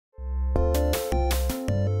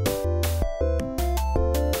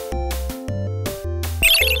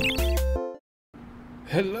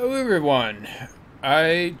Hello everyone!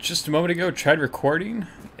 I just a moment ago tried recording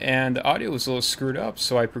and the audio was a little screwed up,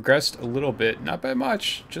 so I progressed a little bit, not by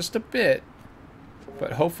much, just a bit.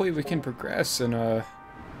 But hopefully we can progress and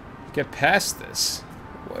get past this.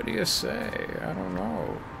 What do you say? I don't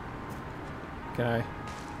know. Can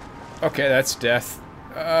I? Okay, that's death.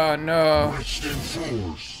 Oh no.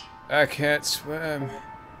 I can't swim.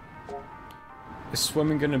 Is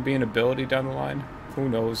swimming gonna be an ability down the line? Who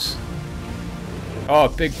knows? Oh,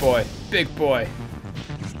 big boy. Big boy.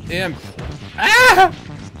 The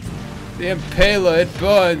impaler, it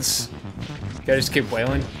burns. Gotta just keep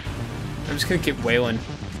wailing. I'm just gonna keep wailing.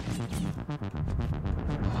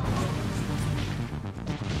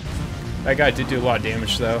 That guy did do a lot of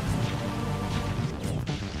damage, though.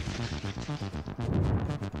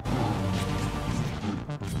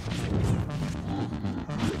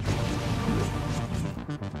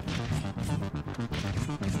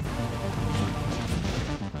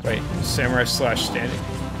 Wait, samurai slash standing.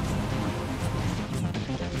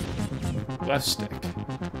 Left stick.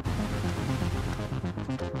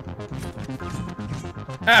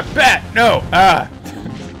 Ah, bat! No! Ah!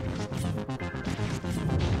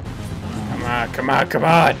 Come on, come on, come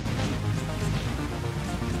on!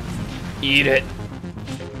 Eat it.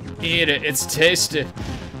 Eat it, it's tasty.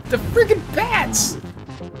 The freaking bats!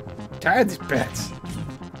 I'm tired of these bats.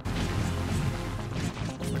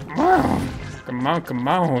 Come on! Come on, come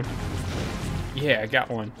on. Yeah, I got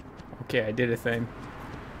one. Okay, I did a thing.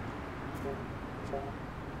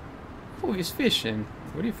 Oh, he's fishing.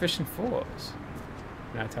 What are you fishing for?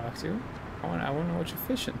 Can I talk to you? I want to know what you're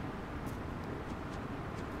fishing.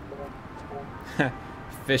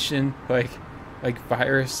 Fishing, like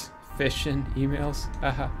virus fishing emails.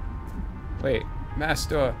 Haha. Wait,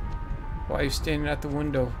 master, why are you standing at the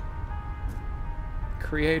window?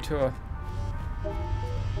 Creator.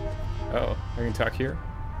 Oh, I can talk here?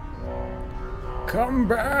 Come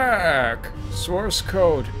back! Source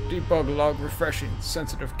code, debug log refreshing,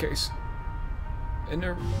 sensitive case.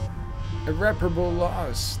 Irreparable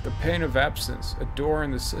loss, the pain of absence, a door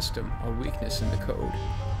in the system, a weakness in the code.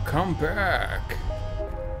 Come back!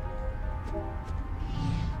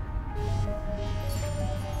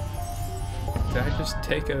 Did I just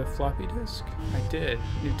take a floppy disk? I did.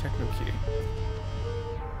 New techno key.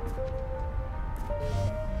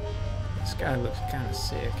 This guy looks kind of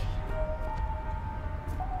sick.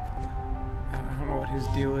 I don't know what his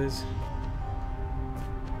deal is.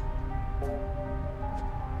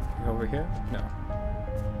 Over here? No.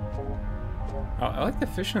 Oh, I like the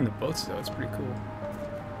fishing on the boats though, it's pretty cool.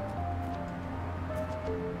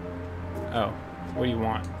 Oh, what do you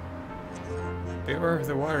want? Beware of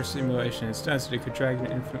the water simulation. Its density could drag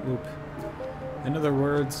an infinite loop. In other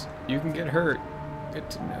words, you can get hurt. Good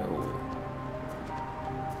to know.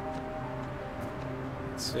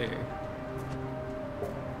 Let's see.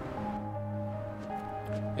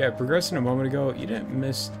 Yeah, progressing a moment ago, you didn't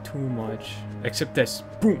miss too much. Except this.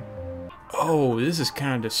 Boom! Oh, this is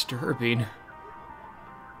kind of disturbing.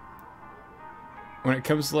 When it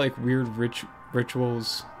comes to like weird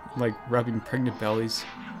rituals, like rubbing pregnant bellies.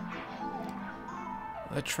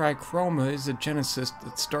 The trichroma is the genesis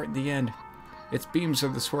that start the end. Its beams are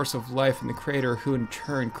the source of life in the creator, who in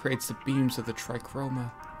turn creates the beams of the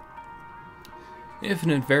trichroma.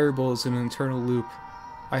 Infinite variable is an internal loop.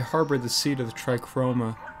 I harbor the seed of the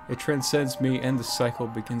trichroma. It transcends me and the cycle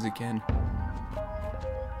begins again.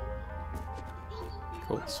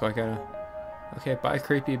 Cool, so I gotta... Okay, bye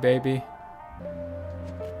creepy baby.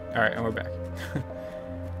 Alright, and we're back.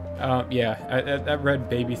 Yeah, that red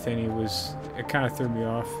baby thingy was... It kind of threw me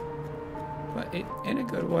off. But in a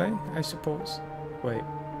good way, I suppose. Wait,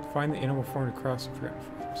 find the animal form to cross and forget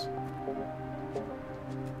forms.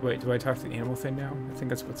 Wait, do I talk to the animal thing now? I think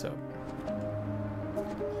that's what's up.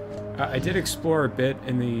 I did explore a bit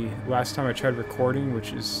in the last time I tried recording,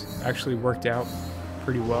 which is actually worked out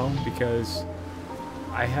pretty well because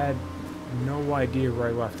I had no idea where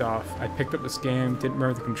I left off. I picked up this game, didn't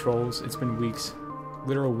remember the controls. It's been weeks,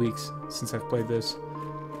 literal weeks, since I've played this.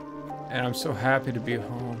 And I'm so happy to be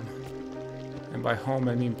home. And by home,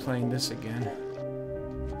 I mean playing this again.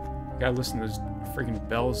 Gotta listen to those freaking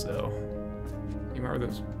bells, though. You remember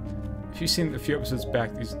those? If you've seen a few episodes back,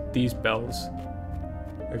 these bells,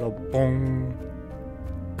 they go boom,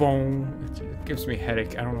 boom. It gives me a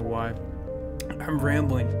headache. I don't know why. I'm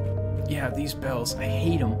rambling. Yeah, these bells. I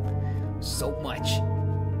hate them so much.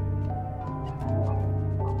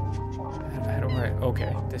 I don't.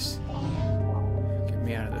 Okay, this. Get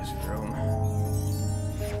me out of this room.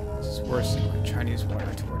 This is worse than like Chinese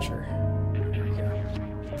water torture. There we go.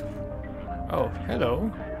 Oh,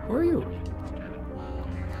 hello. Who are you?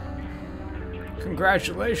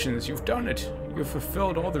 Congratulations, you've done it. You've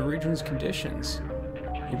fulfilled all the region's conditions.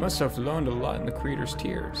 You must have learned a lot in the Creator's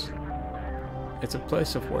Tears. It's a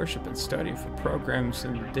place of worship and study for programs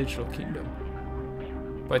in the digital kingdom.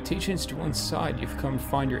 By teachings to one side, you've come to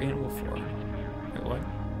find your animal form. Wait, what?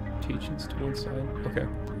 Teachings to one side? Okay.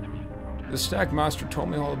 The Stag Master told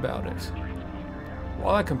me all about it.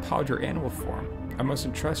 While I compiled your animal form, I must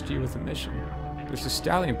entrust you with a mission. There's a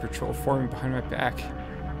stallion patrol forming behind my back.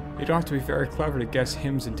 You don't have to be very clever to guess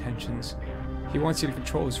him's intentions. He wants you to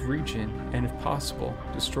control his region, and if possible,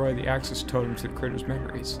 destroy the access totem to the Critter's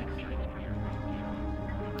memories.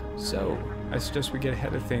 So, I suggest we get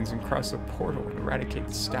ahead of things and cross the portal and eradicate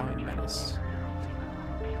the stallion menace.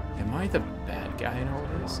 Am I the bad guy in all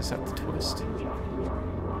this? Is that the twist?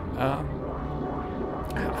 How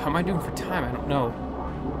am I doing for time? I don't know.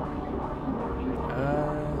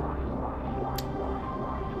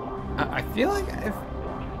 I feel like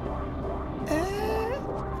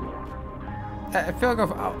I feel like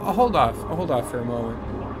I'll hold off. I'll hold off for a moment.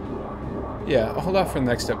 Yeah, I'll hold off for the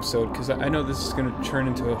next episode, because I know this is going to turn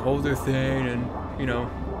into a whole other thing, and, you know,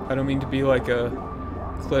 I don't mean to be like a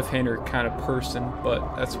cliffhanger kind of person,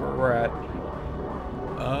 but that's where we're at.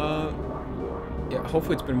 Yeah,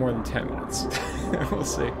 hopefully it's been more than 10 minutes. We'll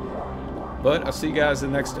see. But I'll see you guys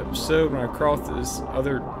in the next episode when I crawl through this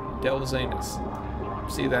other devil's anus.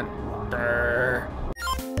 See you then. Brr.